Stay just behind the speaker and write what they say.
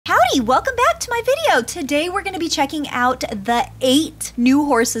Howdy, welcome back to my video. Today we're going to be checking out the 8 new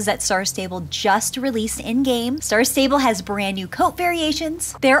horses that Star Stable just released in-game. Star Stable has brand new coat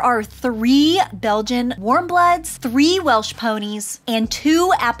variations. There are 3 Belgian warm bloods, 3 Welsh ponies, and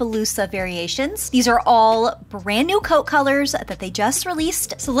 2 Appaloosa variations. These are all brand new coat colors that they just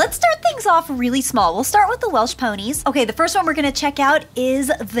released. So let's start things off really small. We'll start with the Welsh ponies. Okay, the first one we're going to check out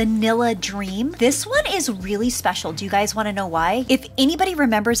is Vanilla Dream. This one is really special. Do you guys want to know why? If anybody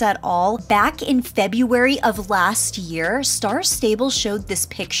remembers at all, back in February of last year, Star Stable showed this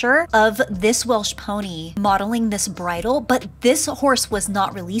picture of this Welsh pony modeling this bridle, but this horse was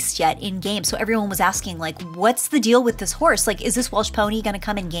not released yet in game. So everyone was asking, like, what's the deal with this horse? Like, is this Welsh pony gonna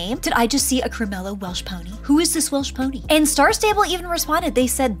come in game? Did I just see a Cremello Welsh pony? Who is this Welsh pony? And Star Stable even responded. They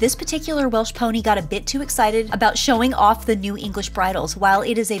said this particular Welsh pony got a bit too excited about showing off the new English bridles. While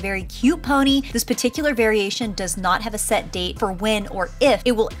it is a very cute pony, this particular variation does not have a set date for when or if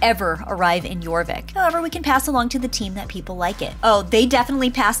it will ever arrive in Jorvik. However, we can pass along to the team that people like it. Oh, they definitely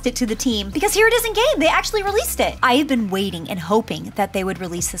passed it to the team because here it is in game. They actually released it. I have been waiting and hoping that they would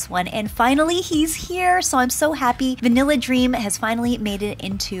release this one, and finally he's here, so I'm so happy. Vanilla Dream has finally made it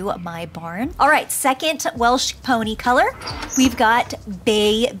into my barn. All right, second Welsh pony color, we've got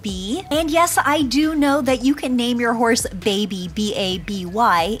Baby. And yes, I do know that you can name your horse Baby,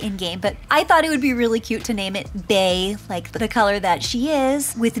 B-A-B-Y in game, but I thought it would be really cute to name it Bay, like the color that she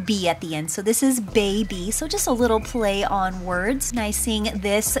is, with B at the end. So this is Baby. So just a little play on words. Nice seeing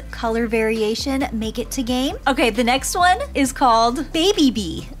this color variation make it to game. Okay, the next one is called Baby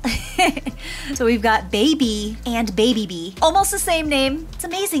Bee. So we've got Baby and Baby Bee. Almost the same name. It's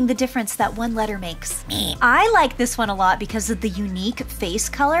amazing the difference that one letter makes. I like this one a lot because of the unique face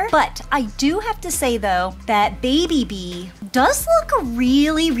color, but I do have to say though that Baby Bee does look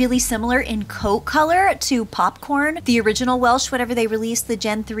really, really similar in coat color to Popcorn, the original Welsh, whenever they released the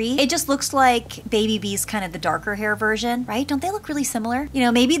Gen 3. It just looks like Baby Bee's kind of the darker hair version, right? Don't they look really similar? You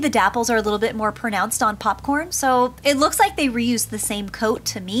know, maybe the dapples are a little bit more pronounced on Popcorn, so it looks like they reused the same coat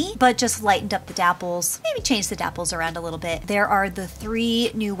to me, but just lightened up the dapples, maybe changed the dapples around a little bit. There are the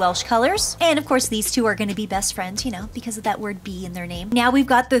 3 new Welsh colors, and of course these 2 are going to be best friends, you know, because of that word B in their name. Now we've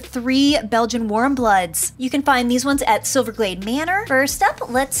got the 3 Belgian warm bloods. You can find these ones at Silverglade Manor. First up,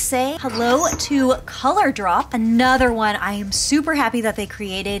 let's say hello to Color Drop, another one I am super happy that they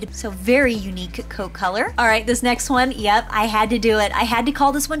created. So very unique coat color. All right, this next one, yep, I had to do it. I had to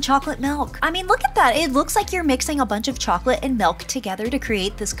call this one Chocolate Milk. I mean, look at that. It looks like you're mixing a bunch of chocolate and milk together to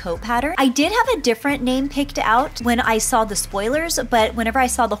create this coat pattern. I did have a different name picked out when I saw the spoilers, but whenever I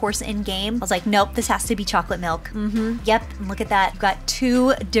saw the horse in game, I was like, nope, this has to be Chocolate Milk. Yep, and look at that. We've got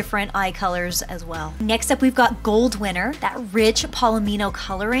 2 different eye colors as well. Next up, we've got Gold Winner, that rich Palomino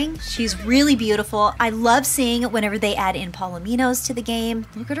coloring. She's really beautiful. I love seeing whenever they add in Palominos to the game.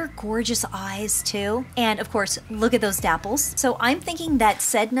 Look at her gorgeous eyes too. And of course, look at those dapples. So I'm thinking that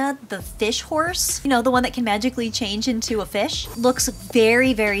Sedna, the fish horse, you know, the one that can magically change into a fish, looks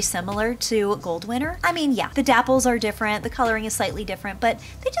very, very similar to Gold Winner. I mean, yeah, the dapples are different, the coloring is slightly different, but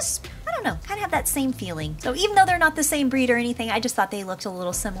they just, I don't know, kind of have that same feeling. So even though they're not the same breed or anything, I just thought they looked a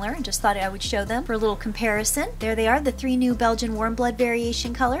little similar and just thought I would show them for a little comparison. There they are, the 3 new Belgian warm blood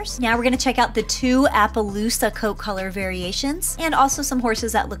variation colors. Now we're going to check out the 2 Appaloosa coat color variations and also some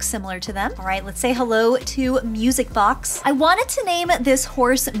horses that look similar to them. All right, let's say hello to Music Box. I wanted to name this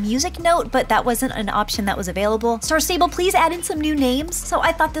horse Music Note, but that wasn't an option that was available. Star Stable, please add in some new names. So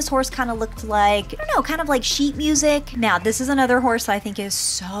I thought this horse kind of looked like, I don't know, kind of like sheet music. Now, this is another horse I think is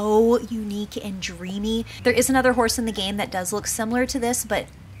so unique and dreamy. There is another horse in the game that does look similar to this, but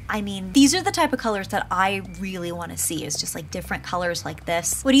I mean, these are the type of colors that I really want to see, is just like different colors like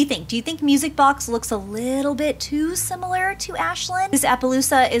this. What do you think? Do you think Music Box looks a little bit too similar to Ashland? This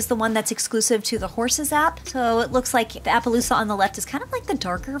Appaloosa is the one that's exclusive to the Horses app. So it looks like the Appaloosa on the left is kind of like the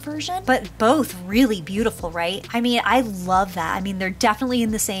darker version, but both really beautiful, right? I mean, I love that. I mean, they're definitely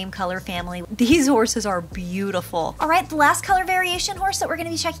in the same color family. These horses are beautiful. All right, the last color variation horse that we're going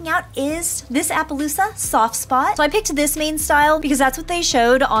to be checking out is this Appaloosa, Soft Spot. So I picked this mane style because that's what they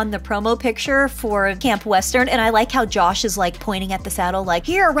showed on the promo picture for Camp Western, and I like how Josh is like pointing at the saddle like,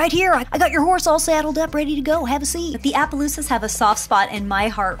 here, right here, I got your horse all saddled up, ready to go, have a seat. But the Appaloosas have a soft spot in my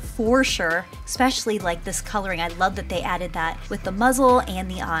heart for sure, especially like this coloring. I love that they added that with the muzzle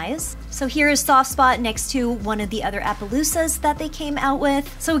and the eyes. So here is Soft Spot next to one of the other Appaloosas that they came out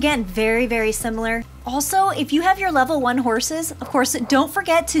with. So again, very, very similar. Also, if you have your level 1 horses, of course, don't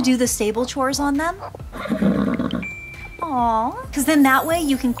forget to do the stable chores on them. Aww. Because then that way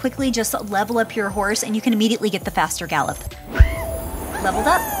you can quickly just level up your horse and you can immediately get the faster gallop. Leveled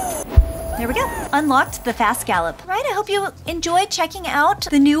up. There we go. Unlocked the Fast Gallop. Right, I hope you enjoyed checking out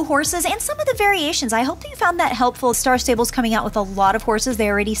the new horses and some of the variations. I hope that you found that helpful. Star Stable's coming out with a lot of horses. They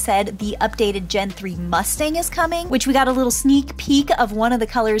already said the updated Gen 3 Mustang is coming, which we got a little sneak peek of one of the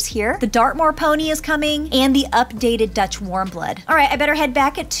colors here. The Dartmoor pony is coming, and the updated Dutch Warmblood. All right, I better head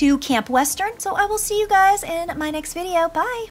back to Camp Western, so I will see you guys in my next video. Bye.